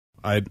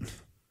I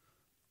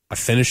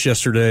finished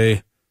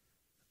yesterday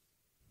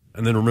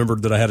and then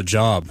remembered that I had a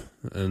job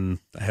and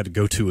I had to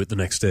go to it the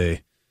next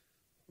day.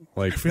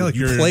 Like, I feel like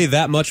you play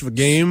that much of a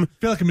game. I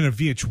feel like I'm in a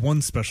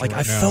VH1 special right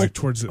now.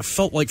 I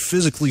felt like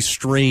physically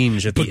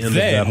strange at the end of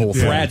that whole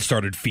thing. Brad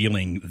started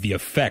feeling the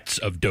effects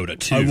of Dota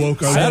 2. I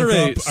woke up, I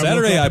played.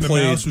 The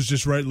mouse was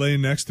just right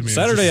laying next to me.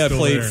 Saturday I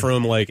played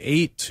from like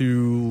 8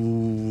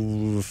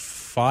 to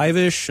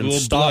 5-ish.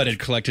 And blood had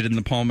collected in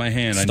the palm of my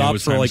hand. I knew it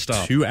was for time like to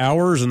stop. 2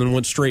 hours and then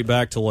went straight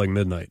back to like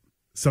midnight.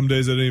 Some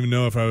days I didn't even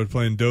know if I was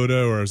playing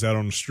Dota or I was out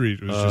on the street.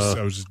 It was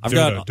I was just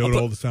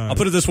Dota all the time. I'll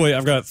put it this way.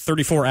 I've got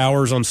 34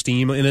 hours on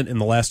Steam in it in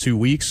the last 2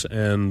 weeks,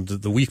 and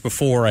the week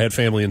before I had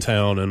family in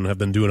town and have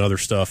been doing other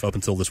stuff up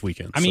until this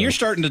weekend. I mean, you're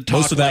starting to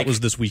talk most of that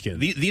was this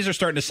weekend. These are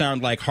starting to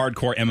sound like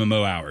hardcore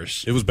MMO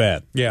hours. It was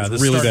bad. Yeah, it was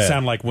this really started bad. to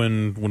sound like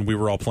when we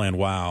were all playing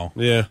WoW.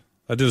 Yeah.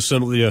 I did a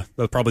similar. Yeah,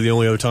 that's probably the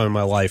only other time in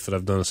my life that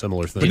I've done a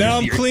similar thing. But now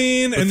I'm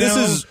clean, and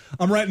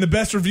I'm writing the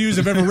best reviews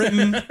I've ever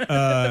written.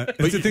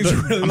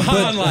 I'm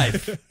high on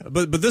life.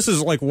 But this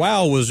is like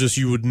WoW was just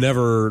you would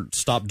never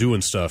stop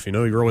doing stuff. You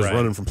know, you're always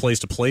running from place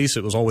to place.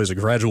 It was always a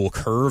gradual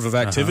curve of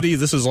activity.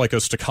 This is like a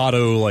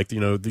staccato. Like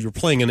you're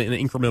playing in an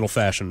incremental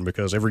fashion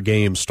because every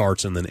game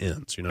starts and then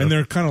ends. You know, and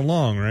they're kind of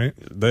long, right?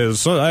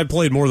 I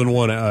played more than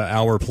 1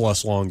 hour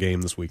plus long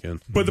game this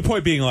weekend. But the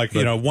point being, like,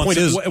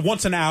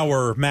 once an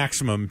hour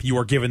maximum, you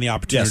are given the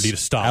opportunity to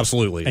stop.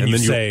 Absolutely. And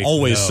then you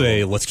always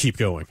say, let's keep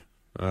going.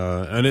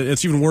 And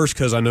it's even worse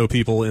because I know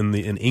people in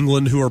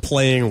England who are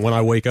playing when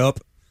I wake up,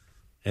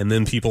 and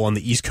then people on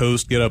the East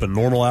Coast get up at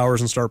normal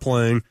hours and start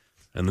playing,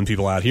 and then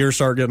people out here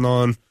start getting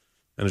on,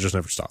 and it just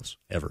never stops,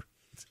 ever.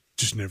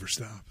 Just never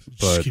stops.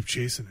 Just keep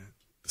chasing it.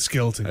 The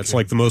skeleton. That's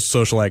like the most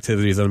social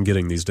activity that I'm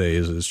getting these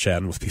days is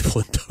chatting with people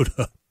in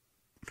Dota.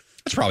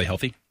 That's probably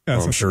healthy. Yeah,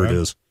 I'm sure it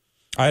is.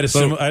 I had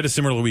a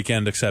similar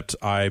weekend, except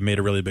I made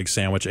a really big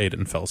sandwich, ate it,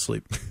 and fell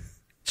asleep.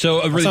 So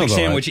a really big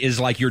sandwich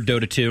is like your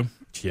Dota 2?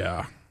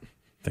 Yeah.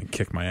 Then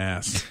kick my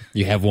ass.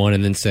 You have one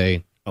and then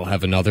say, I'll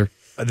have another?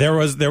 There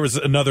was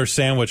another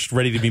sandwich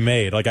ready to be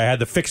made. Like, I had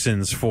the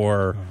fixins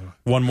for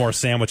one more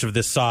sandwich of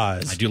this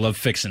size. I do love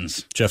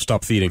fixins. Jeff,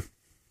 stop feeding.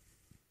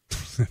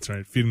 That's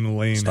right. Feeding the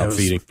lane. Stop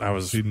feeding. I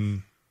was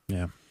feeding.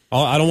 Yeah.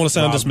 I don't want to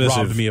sound dismissive.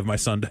 Robbed me of my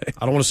Sunday.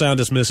 I don't want to sound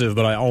dismissive,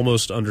 but I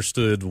almost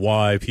understood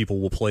why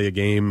people will play a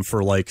game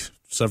for like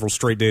several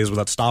straight days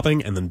without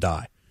stopping and then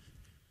die.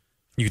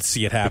 You could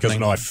see it happening.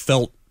 Because I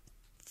felt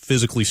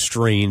physically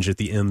strange at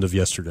the end of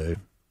yesterday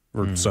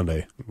or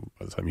Sunday.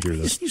 By the time you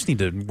hear this, you just need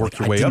to work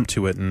your way up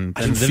to it, and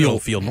then it'll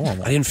feel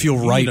normal. I didn't feel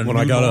right when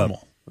I got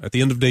up. At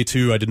the end of day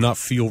 2, I did not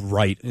feel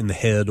right in the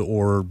head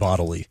or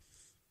bodily.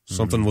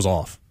 Something was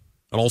off,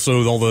 and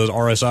also all the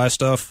RSI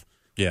stuff.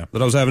 Yeah,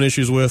 that I was having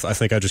issues with. I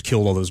think I just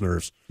killed all those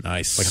nerves.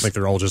 Nice. Like I think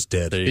they're all just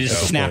dead. They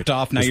just snapped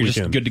off. Now you're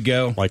just good to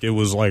go. Like it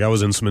was like I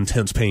was in some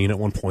intense pain at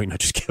one point, and I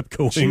just kept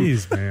going.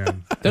 Jeez,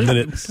 man. And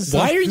then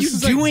Why are you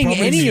doing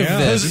any of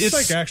this? It's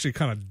like actually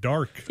kind of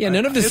dark. Yeah,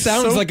 none of this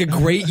sounds like a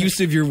great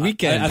use of your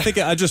weekend. I think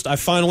I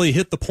finally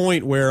hit the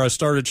point where I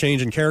started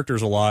changing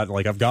characters a lot.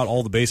 Like I've got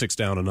all the basics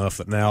down enough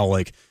that now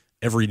like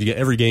every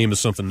game is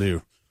something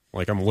new.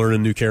 Like I'm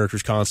learning new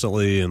characters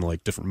constantly and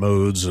like different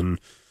modes and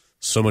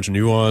so much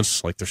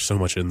nuance. Like there's so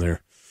much in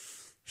there.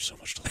 There's so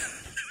much to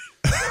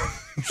learn.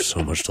 There's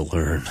so much to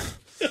learn.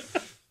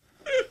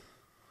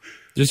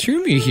 Just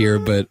hear me here,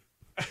 but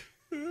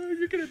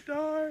you're gonna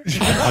die.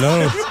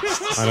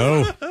 I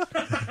know.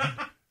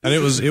 And it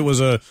was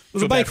a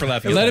bike for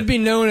laughing. let it be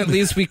known. At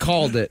least we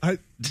called it.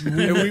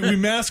 We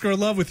mask our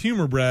love with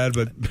humor, Brad.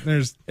 But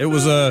it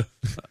was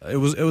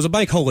a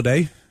bike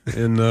holiday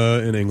in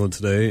England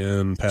today,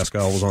 and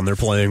Pascal was on there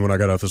playing when I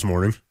got up this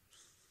morning.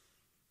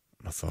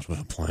 I thought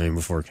about playing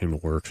before I came to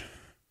work,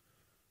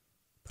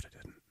 but I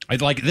didn't. I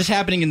like this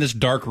happening in this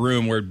dark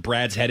room where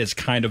Brad's head is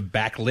kind of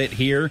backlit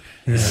here.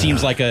 Yeah. It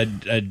seems like a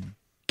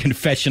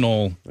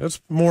confessional. It's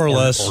more or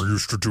less. I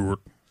used to do it.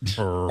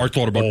 I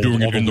thought about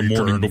doing it in the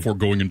morning before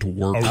going into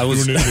work. I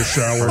was doing it in the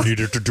shower. I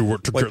needed to do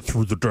it to get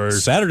through the day.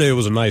 Saturday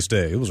was a nice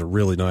day. It was a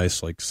really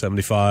nice, like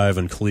 75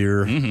 and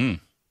clear.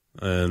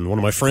 Mm-hmm. And one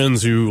of my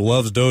friends who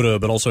loves Dota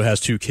but also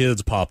has 2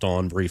 kids popped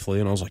on briefly,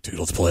 and I was like, dude,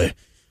 let's play.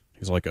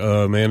 He's like,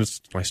 man, it's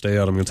a nice day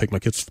out. I'm going to take my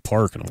kids to the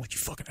park. And I'm like, you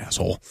fucking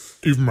asshole.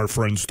 Even my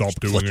friends stopped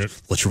doing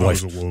it. Let your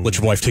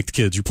wife take the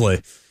kids. You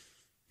play.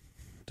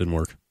 Didn't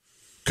work.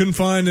 Couldn't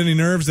find any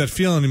nerves that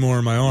feel anymore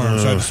in my arm,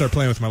 so I had to start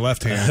playing with my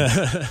left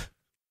hand.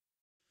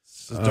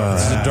 It's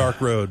a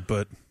dark road,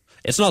 but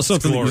it's not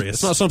something. Glorious.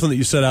 It's not something that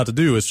you set out to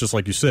do. It's just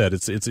like you said.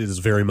 It is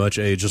very much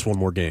just one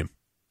more game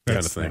kind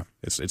of thing. Yeah.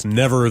 It's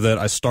never that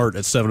I start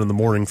at 7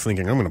 a.m.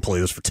 thinking I'm going to play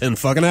this for 10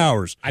 fucking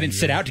hours. I didn't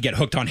set out to get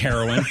hooked on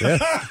heroin.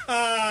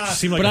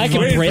 But I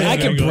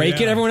can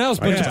break it. Everyone else,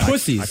 bunch of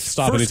pussies. I can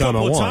stop anytime I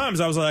want. First couple of times,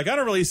 I was like, I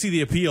don't really see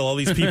the appeal. All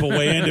these people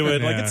way into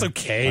it. Like, it's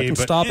okay. I can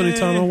stop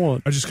anytime I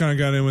want. I just kind of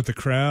got in with the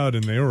crowd,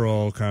 and they were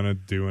all kind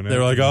of doing it. They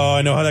were like, oh,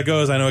 I know how that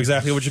goes. I know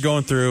exactly what you're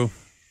going through.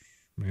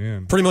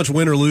 Man. Pretty much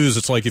win or lose.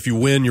 It's like if you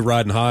win, you're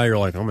riding high. You're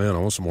like, oh, man, I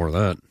want some more of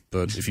that.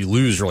 But if you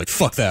lose, you're like,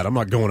 fuck that. I'm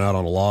not going out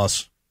on a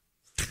loss.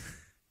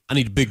 I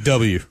need a big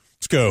W.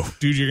 Let's go.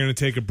 Dude, you're going to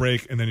take a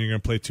break, and then you're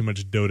going to play too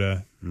much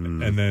Dota,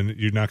 and then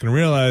you're not going to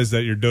realize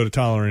that your Dota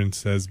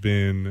tolerance has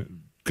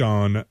been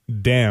gone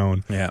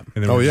down. Yeah.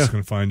 And then we're just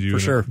going to find you in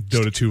a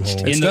Dota 2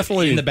 hole.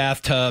 In the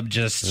bathtub,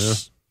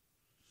 just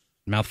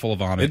mouthful of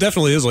vomit. It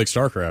definitely is like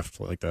StarCraft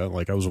like that.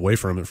 Like I was away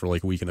from it for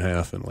like a week and a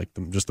half, and like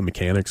just the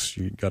mechanics,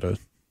 you gotta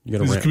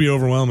this could be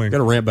overwhelming. You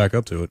gotta ramp back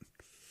up to it.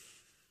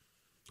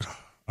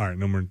 All right,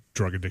 no more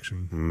drug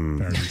addiction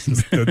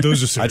parodies.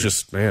 Those are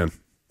serious.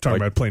 Talking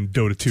about playing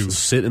Dota 2.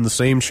 Sit in the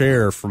same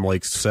chair from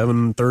like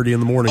 7:30 in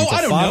the morning to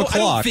 5 o'clock. I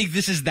don't think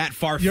this is that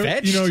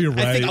far-fetched. You're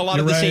right. I think a lot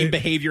of the same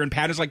behavior and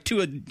patterns, like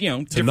to a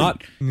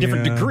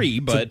different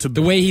degree, but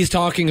the way he's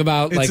talking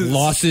about like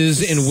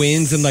losses and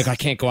wins and like I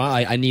can't go out.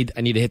 I need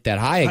to hit that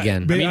high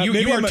again. I mean,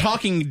 you are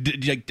talking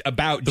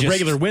about the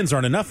regular wins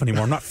aren't enough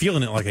anymore. I'm not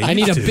feeling it like I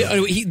need used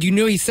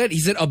to. He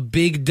said a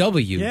big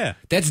W. Yeah,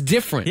 that's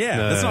different. Yeah,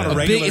 that's not a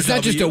regular. It's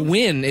not just a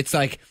win. It's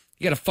like.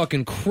 You gotta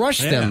fucking crush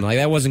them. Like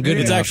that wasn't good.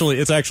 It's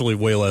actually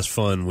way less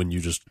fun when you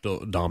just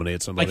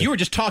dominate somebody. Like you were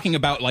just talking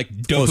about like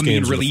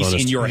dopamine release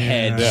in your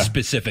head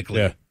specifically.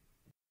 Yeah.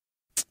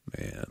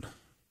 Man,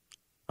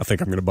 I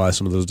think I'm gonna buy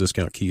some of those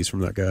discount keys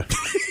from that guy.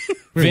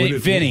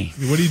 Vinny,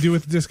 what do you do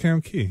with the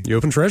discount key? You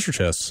open treasure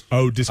chests.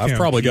 Oh, discount.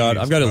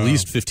 I've got at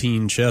least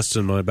 15 chests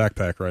in my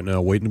backpack right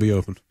now, waiting to be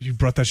opened. You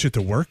brought that shit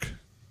to work?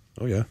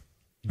 Oh yeah.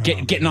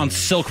 Getting on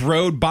Silk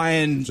Road,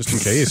 buying just in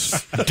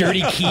case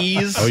dirty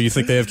keys. Oh, you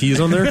think they have keys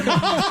on there?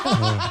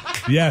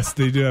 Yes,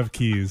 they do have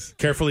keys.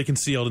 Carefully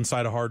concealed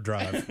inside a hard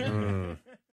drive.